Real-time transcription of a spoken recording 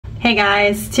Hey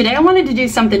guys, today I wanted to do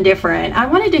something different. I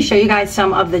wanted to show you guys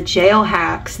some of the jail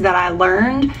hacks that I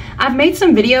learned. I've made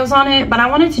some videos on it, but I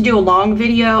wanted to do a long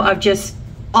video of just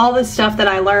all the stuff that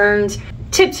I learned,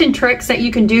 tips and tricks that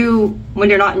you can do when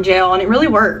you're not in jail, and it really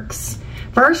works.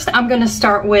 First, I'm gonna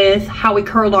start with how we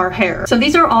curl our hair. So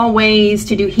these are all ways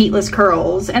to do heatless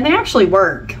curls, and they actually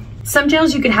work. Some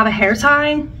jails you could have a hair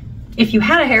tie. If you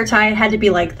had a hair tie, it had to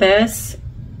be like this.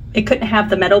 It couldn't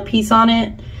have the metal piece on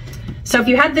it. So if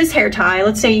you had this hair tie,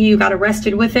 let's say you got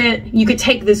arrested with it, you could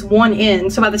take this one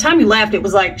end. So by the time you left, it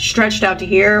was like stretched out to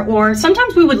here, or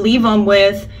sometimes we would leave them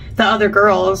with the other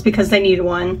girls because they needed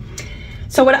one.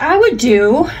 So what I would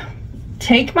do,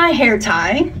 take my hair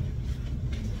tie,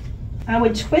 I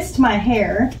would twist my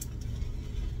hair.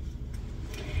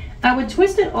 I would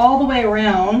twist it all the way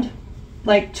around,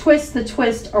 like twist the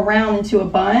twist around into a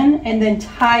bun, and then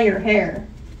tie your hair.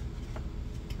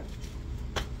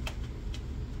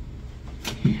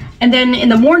 And then in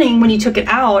the morning when you took it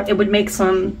out, it would make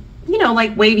some, you know,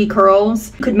 like wavy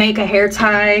curls. You could make a hair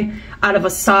tie out of a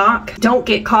sock. Don't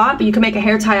get caught, but you can make a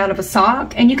hair tie out of a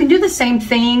sock. And you can do the same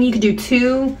thing. You could do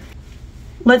two.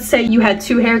 Let's say you had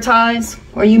two hair ties,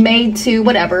 or you made two,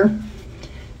 whatever.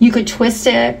 You could twist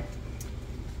it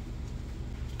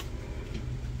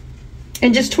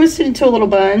and just twist it into a little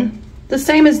bun. The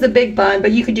same as the big bun,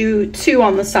 but you could do two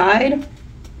on the side.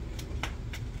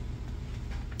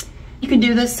 You can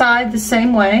do this side the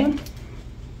same way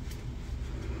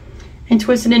and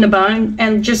twist it in a bun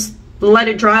and just let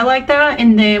it dry like that.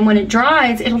 And then when it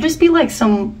dries, it'll just be like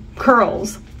some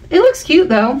curls. It looks cute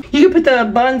though. You can put the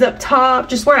buns up top,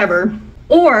 just wherever.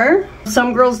 Or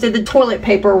some girls did the toilet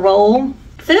paper roll.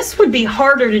 This would be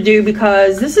harder to do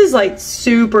because this is like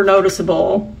super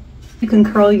noticeable. You can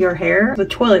curl your hair with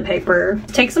toilet paper.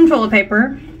 Take some toilet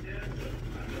paper,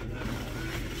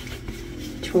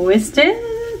 twist it.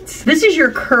 This is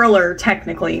your curler,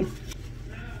 technically.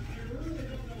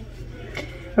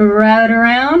 Wrap it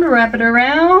around, wrap it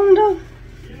around.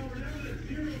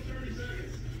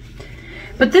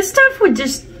 But this stuff would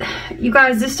just, you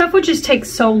guys, this stuff would just take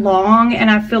so long, and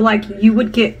I feel like you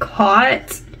would get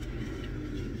caught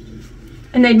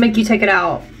and they'd make you take it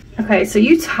out. Okay, so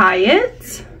you tie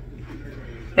it.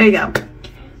 There you go.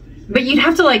 But you'd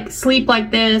have to like sleep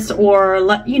like this, or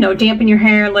let, you know, dampen your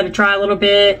hair and let it dry a little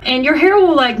bit. And your hair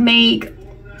will like make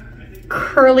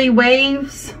curly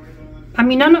waves. I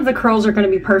mean, none of the curls are going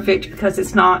to be perfect because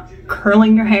it's not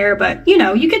curling your hair, but you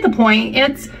know, you get the point.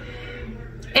 It's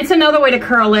another way to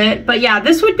curl it. But yeah,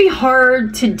 this would be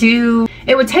hard to do.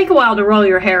 It would take a while to roll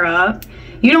your hair up.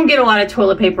 You don't get a lot of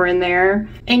toilet paper in there,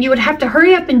 and you would have to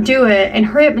hurry up and do it and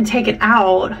hurry up and take it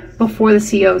out before the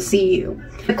COs see you.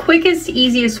 The quickest,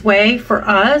 easiest way for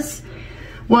us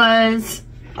was,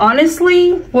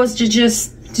 honestly, was to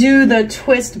just do the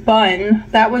twist bun.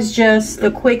 That was just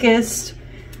the quickest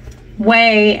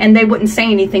way, and they wouldn't say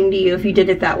anything to you if you did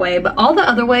it that way. But all the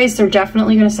other ways, they're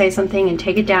definitely going to say something and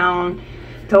take it down,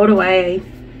 throw it away,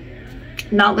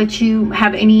 not let you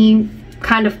have any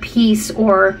kind of peace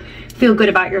or feel good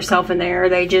about yourself in there.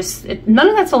 They just, none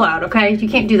of that's allowed, okay? You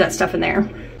can't do that stuff in there.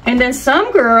 And then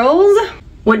some girls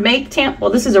would make well,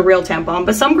 this is a real tampon,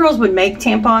 but some girls would make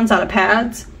tampons out of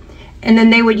pads, and then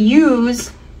they would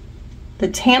use the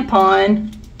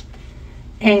tampon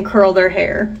and curl their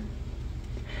hair.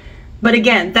 But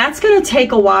again, that's gonna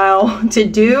take a while to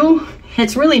do.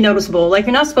 It's really noticeable. Like,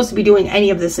 you're not supposed to be doing any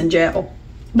of this in jail,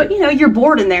 but you know, you're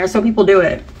bored in there, so people do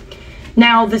it.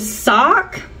 Now the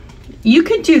sock, you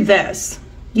could do this.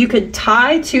 You could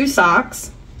tie two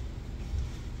socks,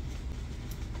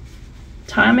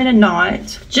 tie them in a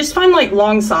knot. Just find like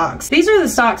long socks. These are the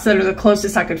socks that are the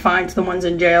closest I could find to the ones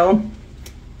in jail.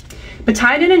 But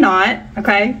tie it in a knot,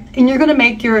 okay? And you're gonna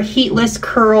make your heatless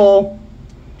curl,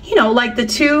 you know, like the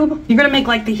tube. You're gonna make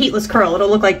like the heatless curl. It'll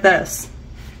look like this,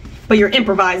 but you're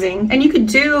improvising. And you could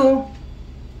do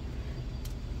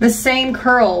the same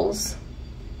curls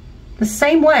the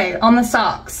same way on the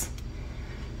socks.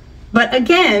 But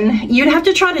again, you'd have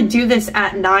to try to do this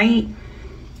at night.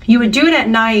 You would do it at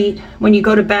night when you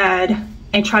go to bed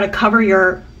and try to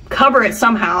cover it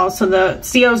somehow so the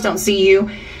COs don't see you,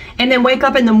 and then wake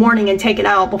up in the morning and take it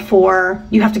out before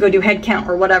you have to go do head count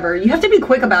or whatever. You have to be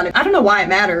quick about it. I don't know why it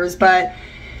matters, but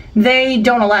they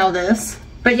don't allow this.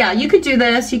 But yeah, you could do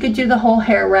this. You could do the whole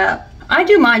hair wrap. I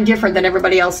do mine different than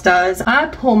everybody else does. I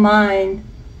pull mine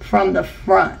from the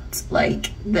front like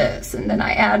this, and then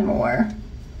I add more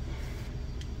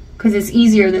because it's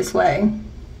easier this way.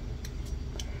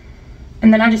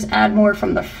 And then I just add more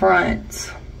from the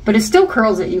front, but it still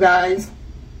curls it, you guys.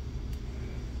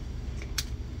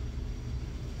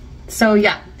 So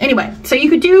yeah, anyway, so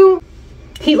you could do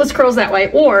heatless curls that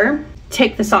way, or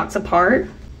take the socks apart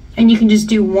and you can just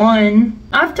do one.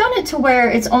 I've done it to where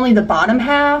it's only the bottom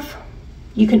half.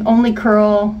 You can only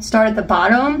curl, start at the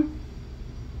bottom.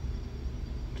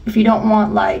 If you don't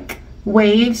want like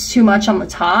waves too much on the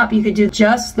top, you could do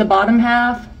just the bottom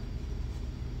half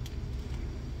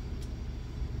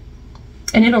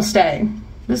and it'll stay.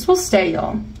 This will stay,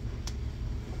 y'all.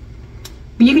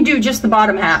 But you can do just the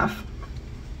bottom half.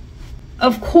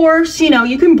 Of course, you know,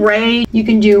 you can braid. You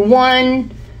can do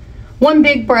one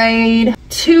big braid,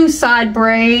 2 side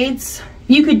braids.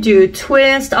 You could do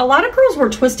twist. A lot of girls were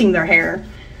twisting their hair.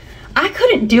 I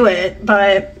couldn't do it,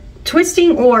 but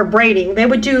twisting or braiding, they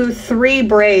would do 3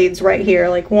 braids right here,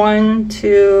 like 1,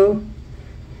 2,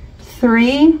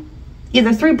 3,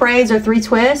 either 3 braids or 3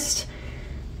 twists.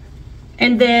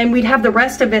 And then we'd have the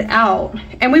rest of it out.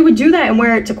 And we would do that and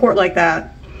wear it to court like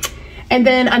that. And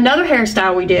then another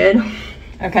hairstyle we did,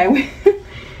 okay,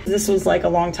 this was like a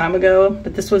long time ago,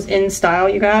 but this was in style,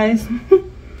 you guys.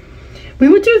 We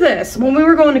would do this when we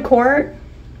were going to court.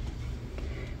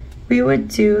 We would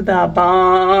do the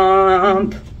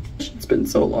bump. It's been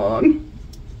so long.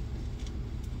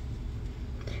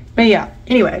 But yeah,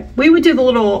 anyway, we would do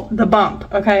the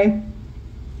bump, okay?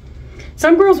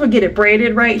 Some girls would get it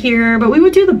braided right here, but we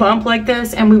would do the bump like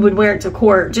this and we would wear it to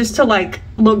court just to like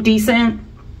look decent.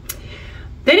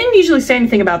 They didn't usually say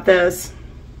anything about this,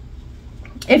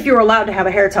 if you were allowed to have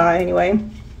a hair tie anyway.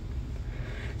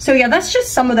 So yeah, that's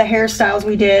just some of the hairstyles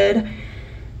we did.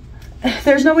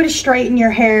 There's no way to straighten your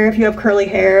hair if you have curly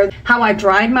hair. How I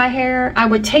dried my hair, I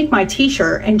would take my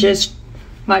t-shirt and just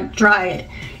like dry it.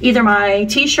 Either my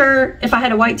t-shirt, if I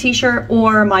had a white t-shirt,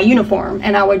 or my uniform,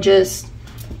 and I would just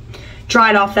dry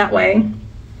it off that way.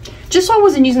 Just so I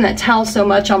wasn't using that towel so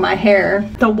much on my hair.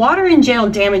 The water in jail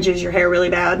damages your hair really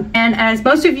bad. And as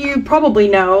most of you probably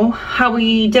know, how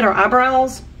we did our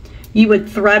eyebrows, you would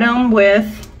thread them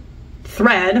with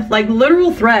thread, like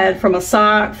literal thread from a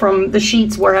sock, from the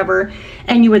sheets, wherever,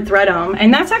 and you would thread them.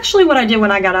 And that's actually what I did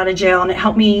when I got out of jail, and it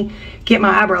helped me get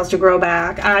my eyebrows to grow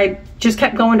back. I just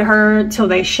kept going to her till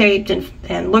they shaped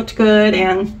and looked good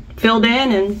and filled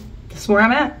in, and this is where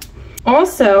I'm at.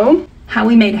 Also, how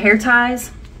we made hair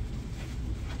ties.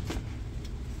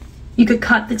 You could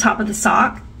cut the top of the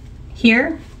sock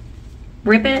here,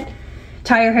 rip it,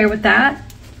 tie your hair with that,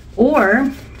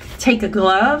 or take a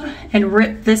glove and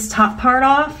rip this top part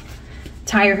off,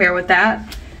 tie your hair with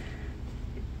that.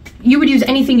 You would use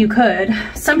anything you could.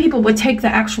 Some people would take the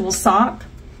actual sock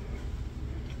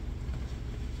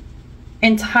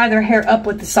and tie their hair up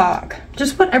with the sock.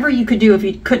 Just whatever you could do if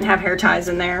you couldn't have hair ties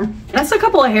in there. That's a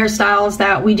couple of hairstyles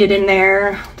that we did in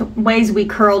there, the ways we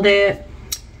curled it.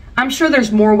 I'm sure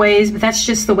there's more ways, but that's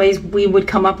just the ways we would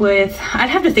come up with. I'd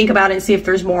have to think about it and see if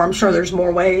there's more. I'm sure there's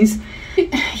more ways. You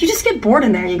just get bored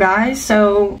in there, you guys,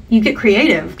 so you get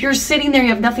creative. If you're sitting there, you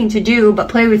have nothing to do but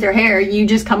play with your hair, you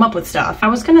just come up with stuff. I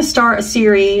was gonna start a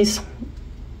series.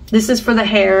 This is for the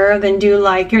hair, then do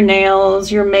like your nails,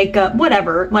 your makeup,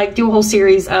 whatever. Like do a whole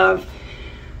series of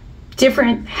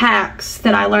different hacks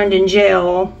that I learned in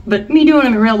jail, but me doing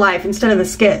them in real life instead of the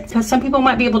skits, because some people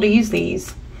might be able to use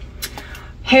these.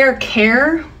 Hair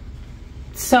care.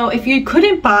 So if you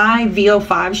couldn't buy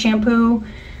VO5 shampoo,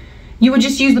 you would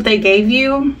just use what they gave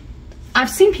you. I've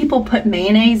seen people put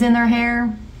mayonnaise in their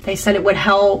hair. They said it would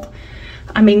help.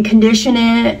 I mean, condition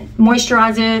it,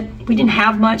 moisturize it. We didn't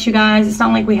have much, you guys. It's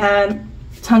not like we had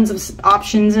tons of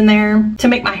options in there. To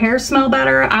make my hair smell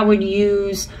better, I would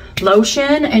use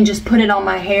lotion and just put it on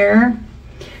my hair.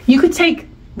 You could take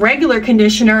regular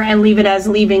conditioner and leave it as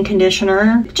leave-in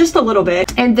conditioner, just a little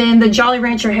bit. And then the Jolly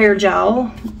Rancher hair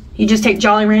gel, you just take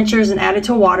Jolly Ranchers and add it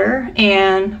to water,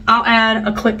 and I'll add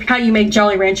a clip how you make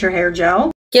Jolly Rancher hair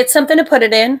gel. Get something to put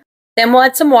it in, then we'll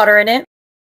add some water in it.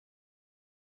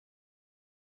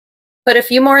 Put a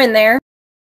few more in there.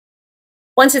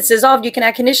 Once it's dissolved, you can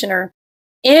add conditioner.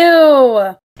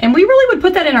 Ew! And we really would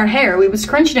put that in our hair. We would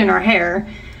scrunch it in our hair.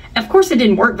 Of course, it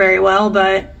didn't work very well,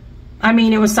 but I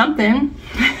mean, it was something.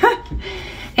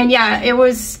 And yeah, it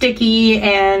was sticky,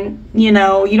 and you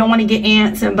know, you don't want to get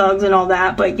ants and bugs and all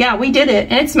that, but yeah, we did it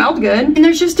and it smelled good. And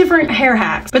there's just different hair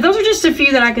hacks, but those are just a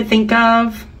few that I could think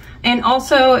of. And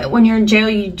also, when you're in jail,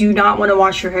 you do not want to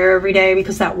wash your hair every day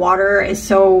because that water is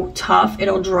so tough.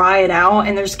 It'll dry it out,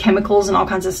 and there's chemicals and all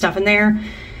kinds of stuff in there.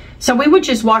 So we would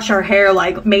just wash our hair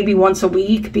like maybe once a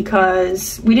week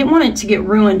because we didn't want it to get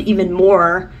ruined even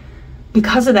more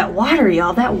because of that water,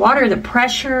 y'all. That water, the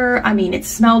pressure, I mean, it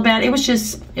smelled bad. It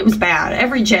was bad.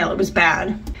 Every jail, it was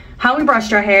bad. How we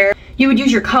brushed our hair. You would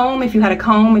use your comb if you had a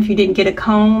comb, if you didn't get a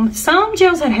comb. Some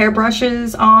jails had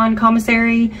hairbrushes on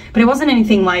commissary, but it wasn't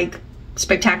anything like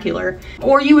spectacular.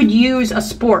 Or you would use a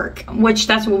spork, which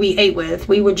that's what we ate with.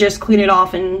 We would just clean it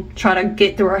off and try to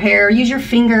get through our hair. Use your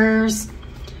fingers,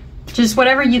 just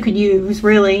whatever you could use,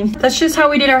 really. That's just how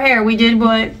we did our hair. We did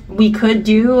what we could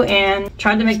do and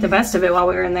tried to make the best of it while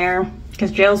we were in there,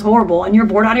 because jail's horrible and you're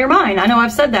bored out of your mind. I know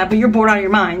I've said that, but you're bored out of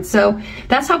your mind. So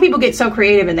that's how people get so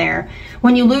creative in there.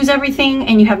 When you lose everything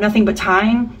and you have nothing but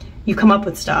time, you come up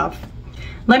with stuff.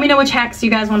 Let me know which hacks you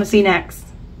guys want to see next.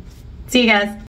 See you guys.